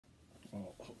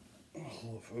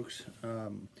Hello, folks,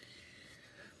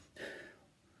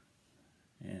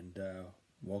 and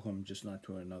welcome just not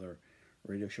to another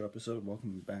radio show episode.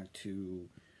 Welcome back to,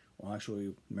 well,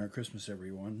 actually, Merry Christmas,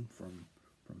 everyone, from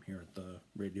here at the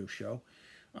radio show.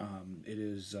 It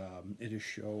is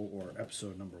show or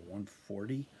episode number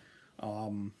 140.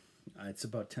 It's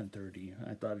about 10:30.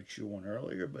 I thought I'd show one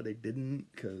earlier, but I didn't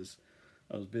because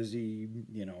I was busy,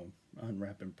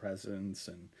 unwrapping presents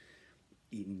and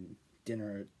eating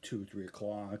dinner at 2 or 3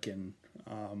 o'clock, and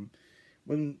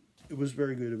when it was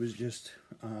very good. It was just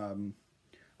I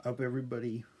hope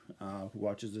everybody who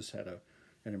watches this had a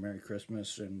Merry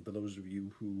Christmas, and for those of you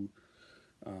who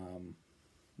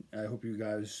I hope you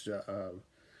guys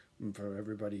for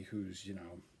everybody who's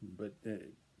but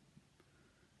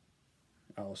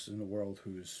else in the world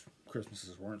whose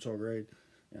Christmases weren't so great,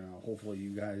 hopefully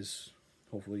you guys,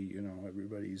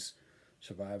 everybody's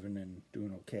surviving and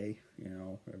doing okay.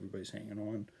 Everybody's hanging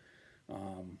on.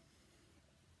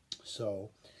 So,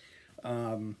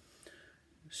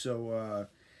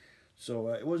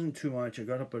 it wasn't too much. I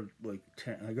got up at like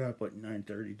 10. I got up at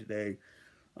 9:30 today.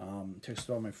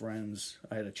 Texted all my friends.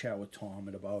 I had a chat with Tom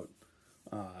at about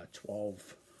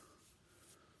 12.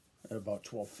 At about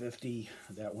 12:50,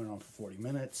 that went on for 40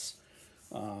 minutes.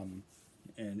 And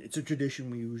it's a tradition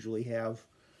we usually have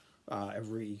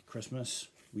every Christmas.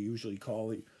 We usually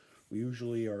call it. We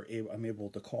usually are able. I'm able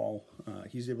to call.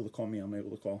 He's able to call me. I'm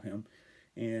able to call him.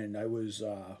 And I was.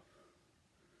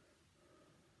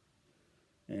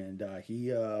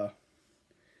 He.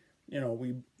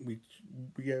 We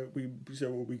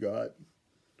said what we got.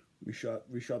 We shot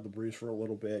the breeze for a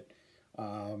little bit.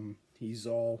 Everything's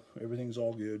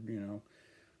all good.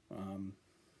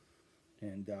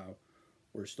 And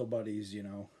we're still buddies.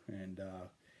 And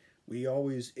we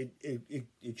always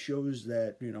it shows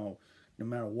that no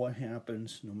matter what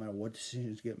happens, no matter what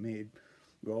decisions get made,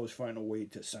 we always find a way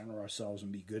to center ourselves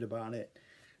and be good about it.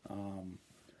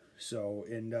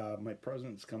 My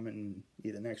present's coming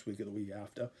either next week or the week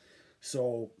after,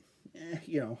 so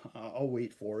I'll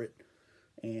wait for it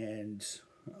and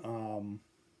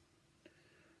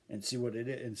see what it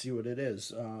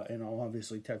is, and I'll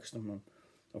obviously text them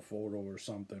a photo or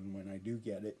something when I do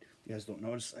get it. You guys don't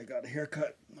notice I got a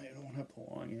haircut. I don't have the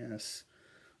long ass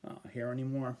hair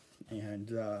anymore, and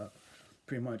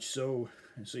pretty much so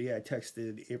yeah, I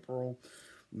texted April,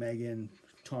 Megan,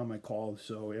 Tom. I called,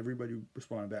 so everybody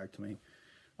responded back to me,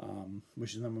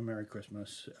 wishing them a Merry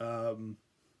Christmas. I'll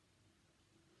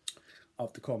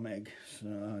have to call Meg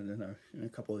in a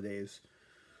couple of days,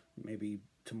 maybe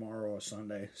tomorrow or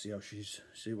Sunday, see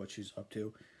what she's up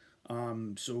to.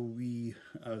 So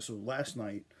last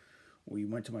night we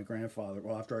went to my grandfather.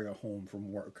 Well, after I got home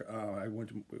from work, I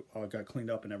got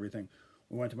cleaned up and everything.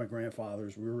 We went to my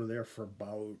grandfather's. We were there for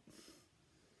about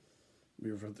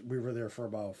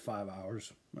 5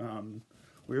 hours.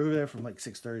 We were there from like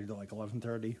 6:30 to like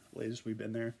 11:30. Latest we've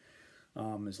been there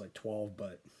is like 12,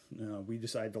 but we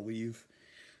decided to leave.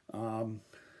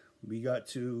 We got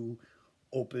to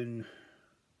open.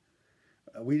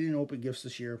 We didn't open gifts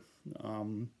this year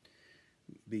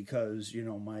because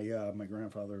my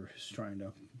grandfather is trying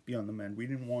to be on the mend. We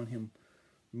didn't want him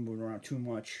moving around too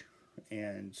much,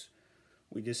 and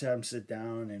we just had him sit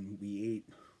down and we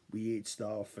ate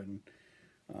stuff, and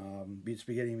we had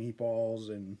spaghetti and meatballs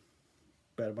and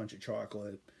had a bunch of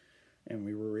chocolate, and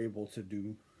we were able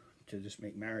to just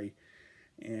make merry.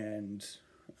 And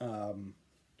then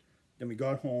we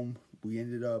got home.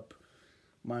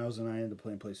 Miles and I ended up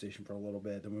playing PlayStation for a little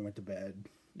bit. Then we went to bed,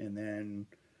 and then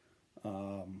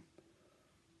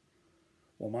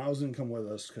Miles didn't come with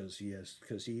us because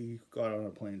he got on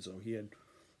a plane, so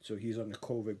he's under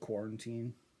COVID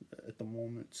quarantine at the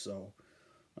moment. So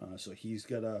he's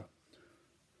gotta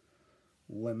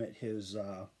limit his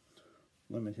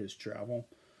travel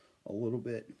a little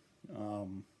bit,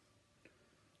 and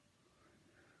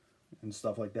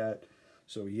stuff like that.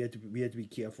 So we had to be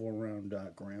careful around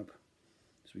Gramp,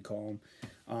 as we call him.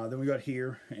 Then we got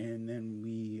here, and then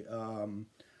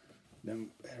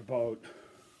then at about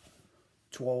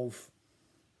 12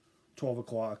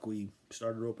 o'clock we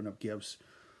started opening up gifts.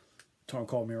 Tom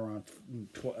called me around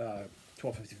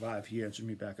 12:55. He answered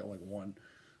me back at like 1.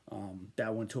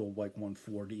 That went till like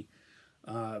 1:40.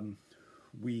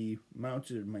 We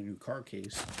mounted my new car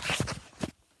case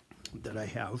that I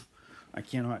have. I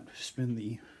cannot spin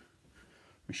the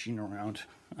machine around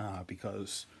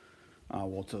because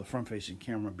to the front facing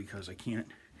camera, because I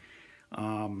can't.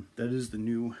 That is the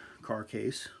new car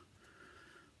case.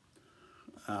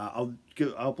 I'll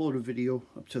upload a video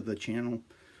up to the channel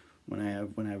when I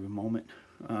have a moment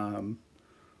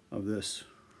of this.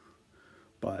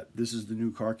 But this is the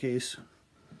new car case.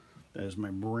 That is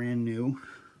my brand new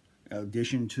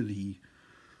addition to the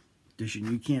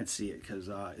addition. You can't see it because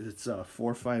it's a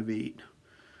 458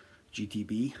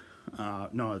 GTB.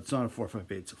 No, it's not a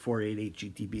 458. It's a 488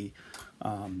 GTB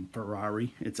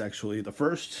Ferrari. It's actually the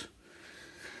first.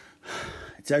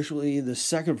 It's actually the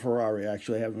second Ferrari I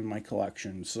actually have in my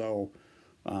collection. So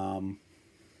I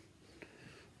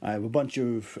have a bunch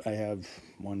of. I have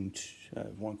one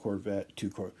Corvette, two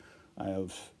Corvette. I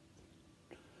have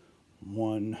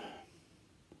one.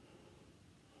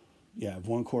 Yeah, I have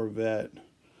one Corvette.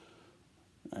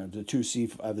 I have the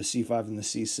I have the C5 and the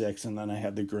C6, and then I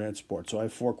have the Grand Sport. So I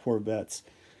have 4 Corvettes.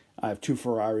 I have 2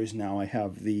 Ferraris now. I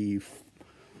have the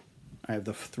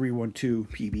 312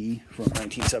 PB from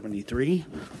 1973,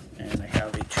 and I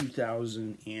have a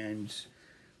 2000 and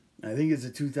I think it's a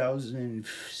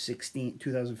 2016,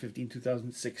 2015,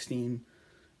 2016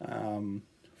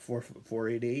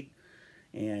 488,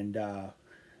 and well,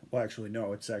 actually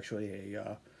no, it's actually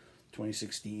a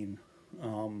 2016.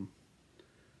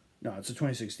 No, it's a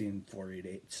 2016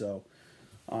 488. So,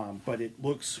 but it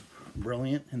looks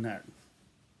brilliant in that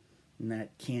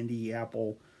candy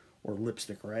apple or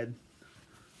lipstick red.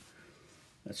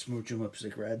 That smooch and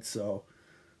lipstick red. So,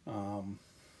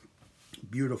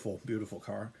 beautiful, beautiful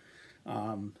car.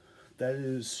 That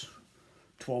is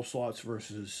 12 slots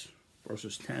versus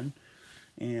 10,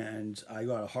 and I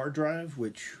got a hard drive,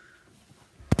 which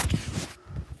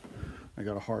I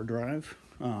got a hard drive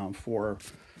for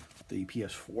the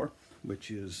PS4,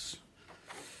 which is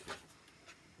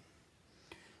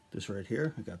this right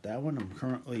here. I got that one. I'm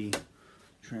currently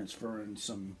transferring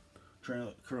some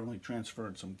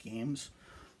games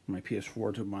from my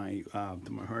PS4 to my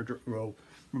hard drive. Well,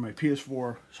 from my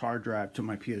PS4's hard drive to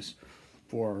my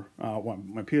PS4.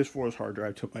 My PS4's hard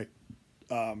drive to my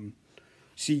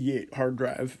Seagate hard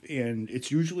drive, and it's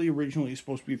usually originally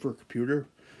supposed to be for a computer,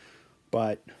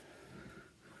 but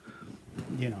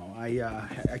you know, I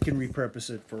can repurpose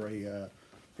it for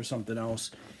something else.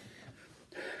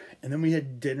 And then we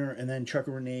had dinner, and then Chuck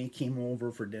and Renee came over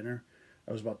for dinner.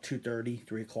 It was about 2:30,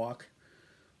 3 o'clock.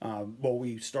 Well,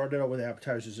 we started out with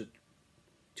appetizers at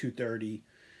 2:30,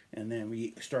 and then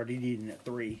we started eating at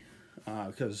 3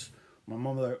 because my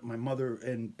mother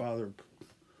and father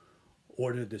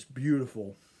ordered this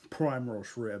beautiful prime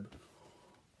roast rib.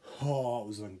 Oh, it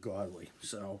was ungodly.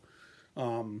 So,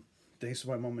 thanks to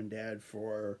my mom and dad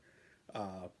for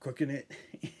cooking it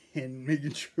and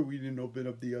making sure we didn't open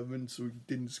up the oven so we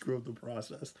didn't screw up the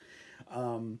process.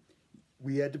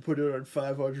 We had to put it on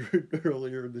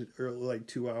 500 like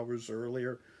 2 hours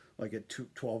earlier, like at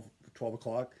 12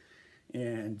 o'clock.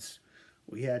 And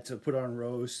we had to put on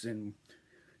roast, and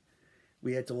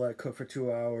we had to let it cook for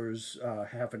 2 hours,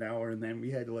 half an hour, and then we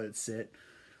had to let it sit.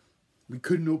 We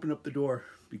couldn't open up the door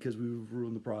because we would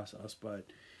ruin the process, but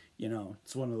you know,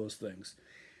 it's one of those things.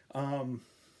 I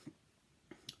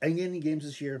didn't get any games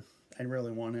this year. I didn't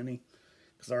really want any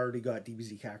because I already got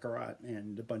DBZ Kakarot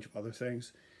and a bunch of other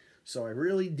things. So I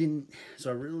really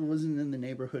wasn't in the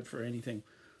neighborhood for anything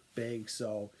big.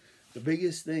 So the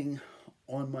biggest thing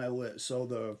on my list, so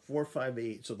the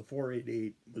 458, so the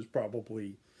 488 was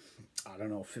probably, I don't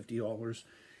know, $50.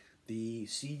 The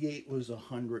Seagate was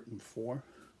 $104,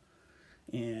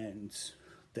 and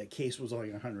the case was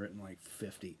like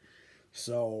 $150.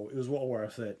 So it was well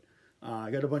worth it. I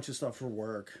got a bunch of stuff for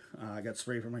work. I got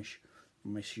spray for my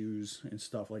shoes and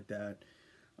stuff like that.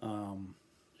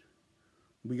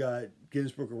 We got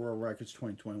Guinness Book of World Records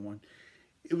 2021.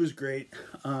 It was great.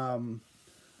 And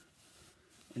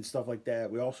stuff like that.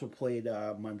 We also played,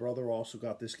 my brother also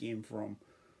got this game from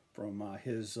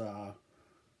his,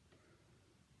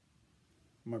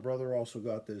 my brother also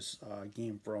got this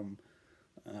game from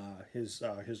his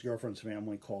girlfriend's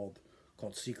family called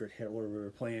Secret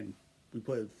Hitler. We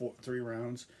played 3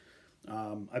 rounds.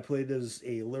 I played as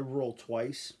a liberal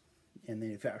twice and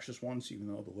then a fascist once, even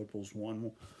though the liberals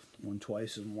won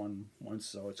twice and won once.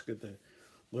 So it's good the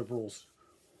liberals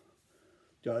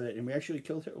got it, and we actually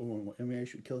killed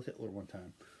Hitler one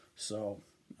time. So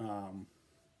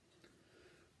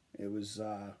it was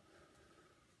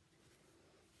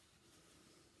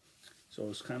so it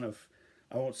was kind of,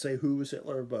 I won't say who was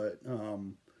Hitler, but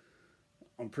I'm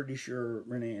pretty sure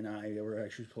Renee and I were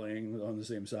actually playing on the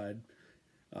same side.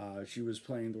 She was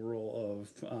playing the role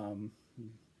of,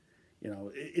 you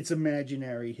know, it's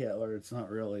imaginary Hitler. It's not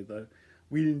really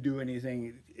we didn't do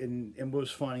anything. And what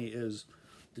was funny is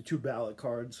the 2 ballot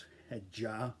cards had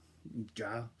Ja,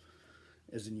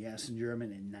 as in yes in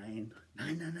German, and 9.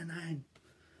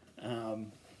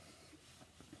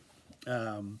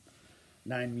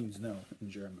 9 means no in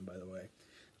German, by the way.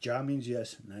 Ja means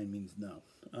yes, 9 means no.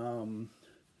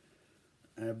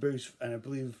 and I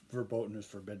believe verboten is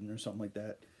forbidden or something like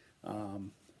that.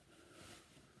 Um,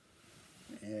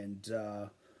 and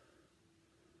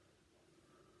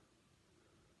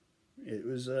it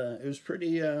was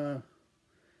pretty cool.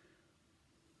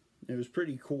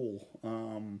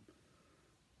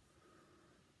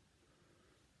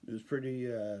 It was pretty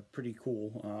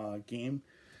cool game.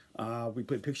 We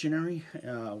played Pictionary.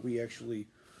 We actually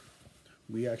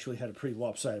had a pretty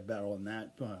lopsided battle in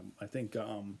that. I think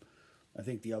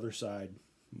the other side,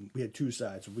 we had two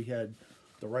sides. We had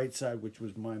the right side, which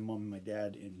was my mom and my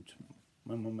dad, and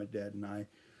I,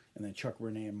 and then Chuck,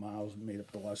 Renee, and Miles made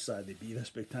up the left side. They beat us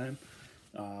big time.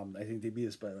 I think they beat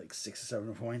us by like 6 or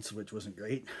 7 points, which wasn't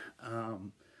great.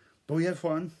 But we had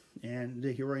fun, and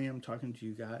here I am talking to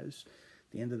you guys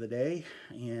at the end of the day,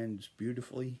 and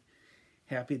beautifully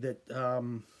happy that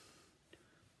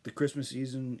the Christmas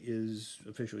season is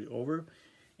officially over,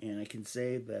 and I can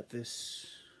say that the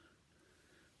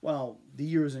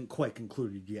year isn't quite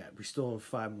concluded yet. We still have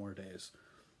 5 more days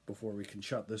before we can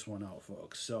shut this one out,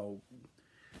 folks. So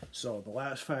the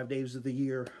last 5 days of the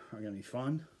year are going to be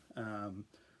fun. I'm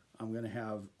going to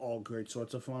have all great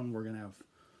sorts of fun. We're going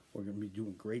to be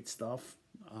doing great stuff.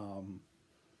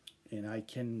 And I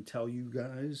can tell you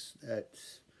guys that,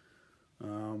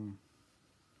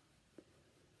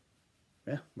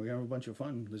 yeah, we're going to have a bunch of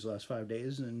fun these last 5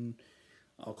 days, and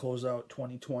I'll close out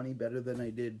 2020 better than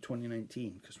I did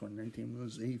 2019, because 2019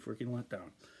 was a freaking letdown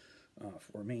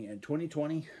for me. And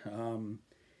 2020,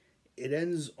 it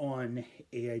ends on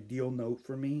a ideal note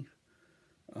for me.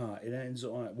 It ends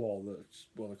on, the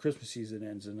Christmas season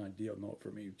ends on an ideal note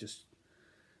for me.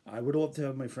 I would love to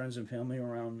have my friends and family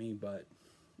around me, but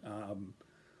I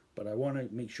want to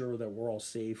make sure that we're all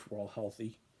safe, we're all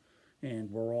healthy,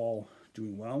 and we're all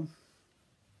doing well.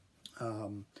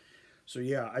 So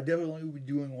yeah, I definitely will be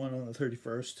doing one on the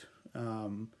 31st.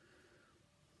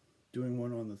 Doing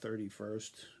one on the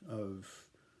 31st of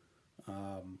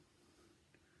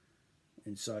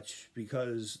and such,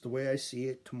 because the way I see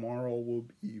it, tomorrow will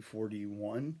be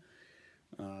 41,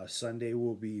 Sunday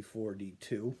will be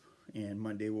 42, and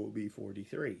Monday will be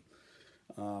 43.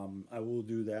 I will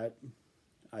do that.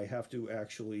 I have to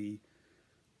actually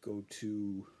go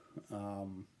to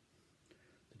the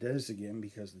dentist again,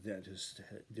 because the dentist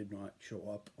did not show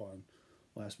up on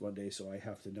last Monday, so I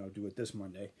have to now do it this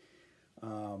Monday.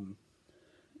 And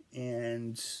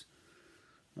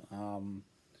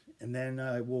then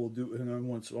I will do, and then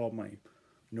once all my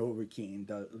Novocaine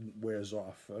wears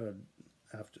off,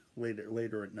 after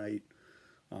later at night,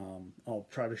 I'll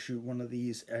try to shoot one of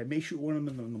these. I may shoot one of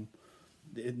them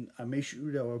I may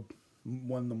shoot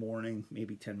one in the morning,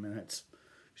 maybe 10 minutes.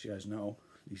 As you guys know,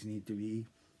 these need to be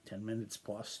 10 minutes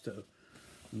plus.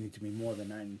 Need to be more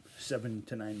than 7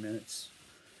 to 9 minutes.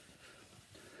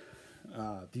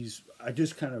 I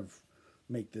just kind of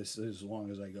make this as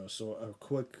long as I go. So a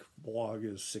quick vlog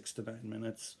is 6 to 9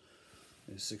 minutes.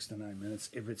 If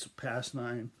it's past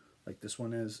 9, like this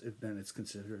one is, then it's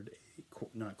considered a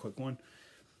not quick one.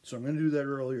 So I'm going to do that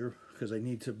earlier, because I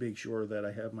need to make sure that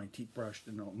I have my teeth brushed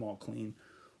and I'm all clean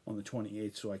on the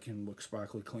 28th, so I can look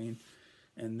sparkly clean.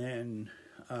 And then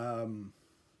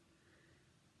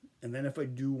if I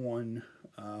do one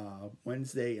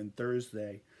Wednesday and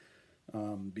Thursday,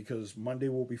 because Monday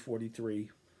will be 43.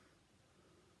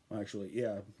 Actually,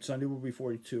 yeah, Sunday will be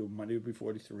 42, Monday will be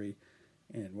 43,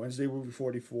 and Wednesday will be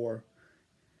 44,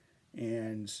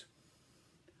 and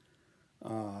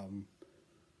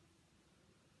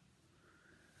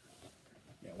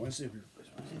Wednesday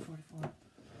 44,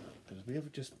 because we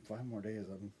have just 5 more days.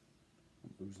 I'm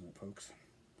losing it, folks.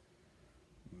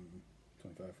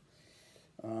 25.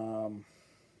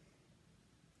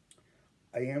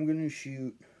 I am going to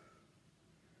shoot.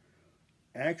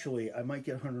 Actually, I might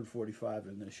get 145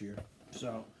 in this year.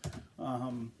 So,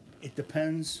 it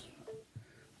depends.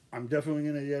 I'm definitely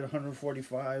going to get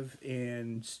 145,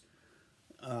 and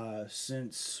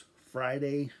since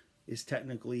Friday is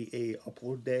technically a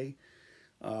upload day,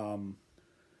 I'm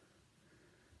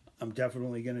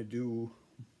definitely going to do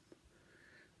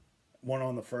one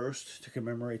on the 1st to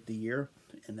commemorate the year,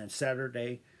 and then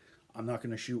Saturday I'm not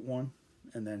going to shoot one,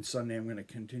 and then Sunday I'm going to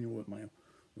continue with my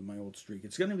old streak.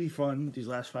 It's going to be fun these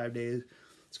last 5 days.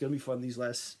 It's going to be fun these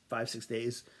last 5-6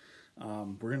 days.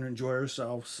 We're going to enjoy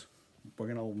ourselves.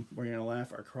 We're going to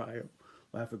laugh and cry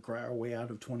our way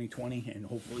out of 2020, and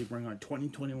hopefully bring on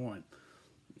 2021,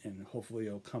 and hopefully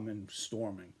it'll come in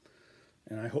storming.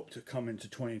 And I hope to come into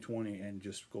 2020 and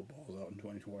just go balls out in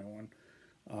 2021,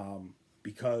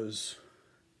 because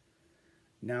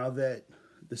now that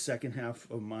the second half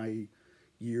of my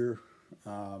year,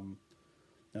 now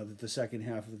that the second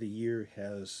half of the year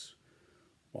has,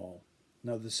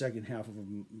 Now the second half of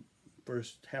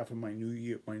first half of my new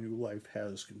year, my new life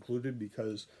has concluded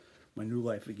because my new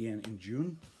life began in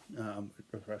June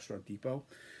at Restaurant Depot.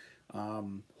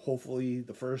 Hopefully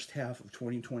the first half of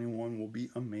 2021 will be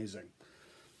amazing,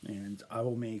 and I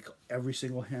will make every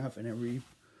single half and every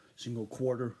single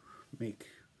quarter making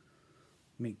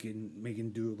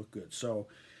do look good. So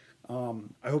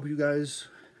I hope you guys.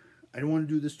 I don't want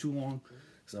to do this too long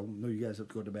because I know you guys have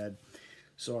to go to bed.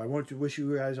 So I want to wish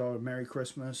you guys all a Merry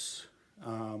Christmas.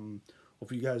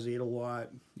 Hope you guys ate a lot.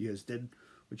 You guys did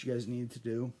what you guys needed to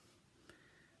do.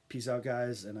 Peace out,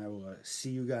 guys, and I will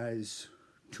see you guys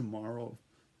tomorrow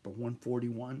for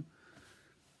 141,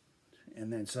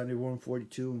 and then Sunday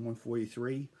 142 and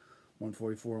 143,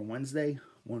 144 on Wednesday,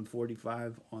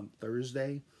 145 on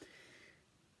Thursday,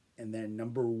 and then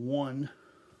number 1,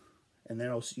 and then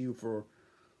I'll see you for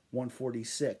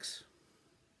 146.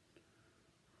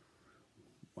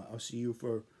 I'll see you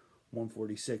for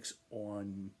 146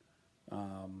 on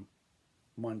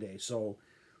Monday. So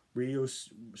radio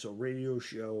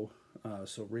show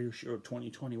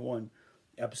 2021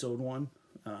 episode 1.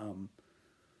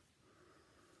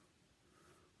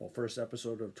 First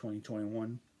episode of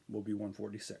 2021 will be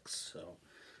 146. So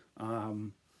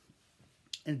and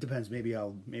it depends. Maybe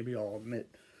I'll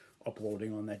admit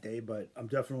uploading on that day, but I'm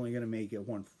definitely gonna make it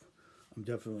I'm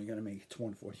definitely gonna make it to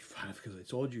 145 because I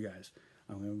told you guys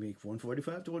I'm gonna make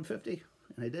 145 to 150,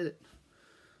 and I did it.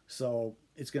 So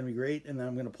it's gonna be great, and then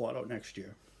I'm gonna plot out next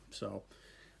year. So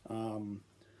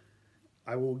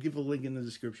I will give a link in the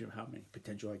description of how many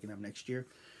potential I can have next year.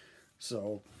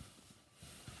 So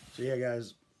yeah,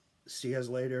 guys. See you guys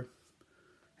later.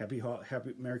 Happy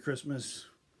Merry Christmas.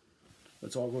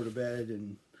 Let's all go to bed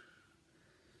and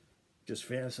just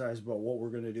fantasize about what we're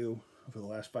gonna do for the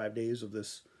last 5 days of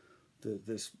this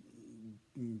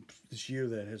year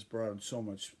that has brought so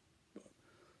much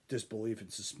disbelief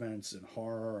and suspense and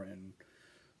horror and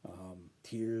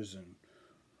tears and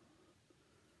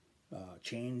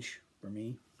change for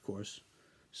me, of course.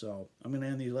 So I'm going to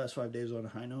end these last 5 days on a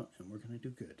high note, and we're going to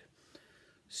do good.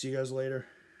 See you guys later.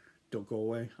 Don't go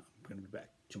away. I'm going to be back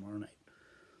tomorrow night.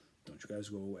 Don't you guys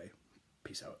go away.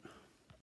 Peace out.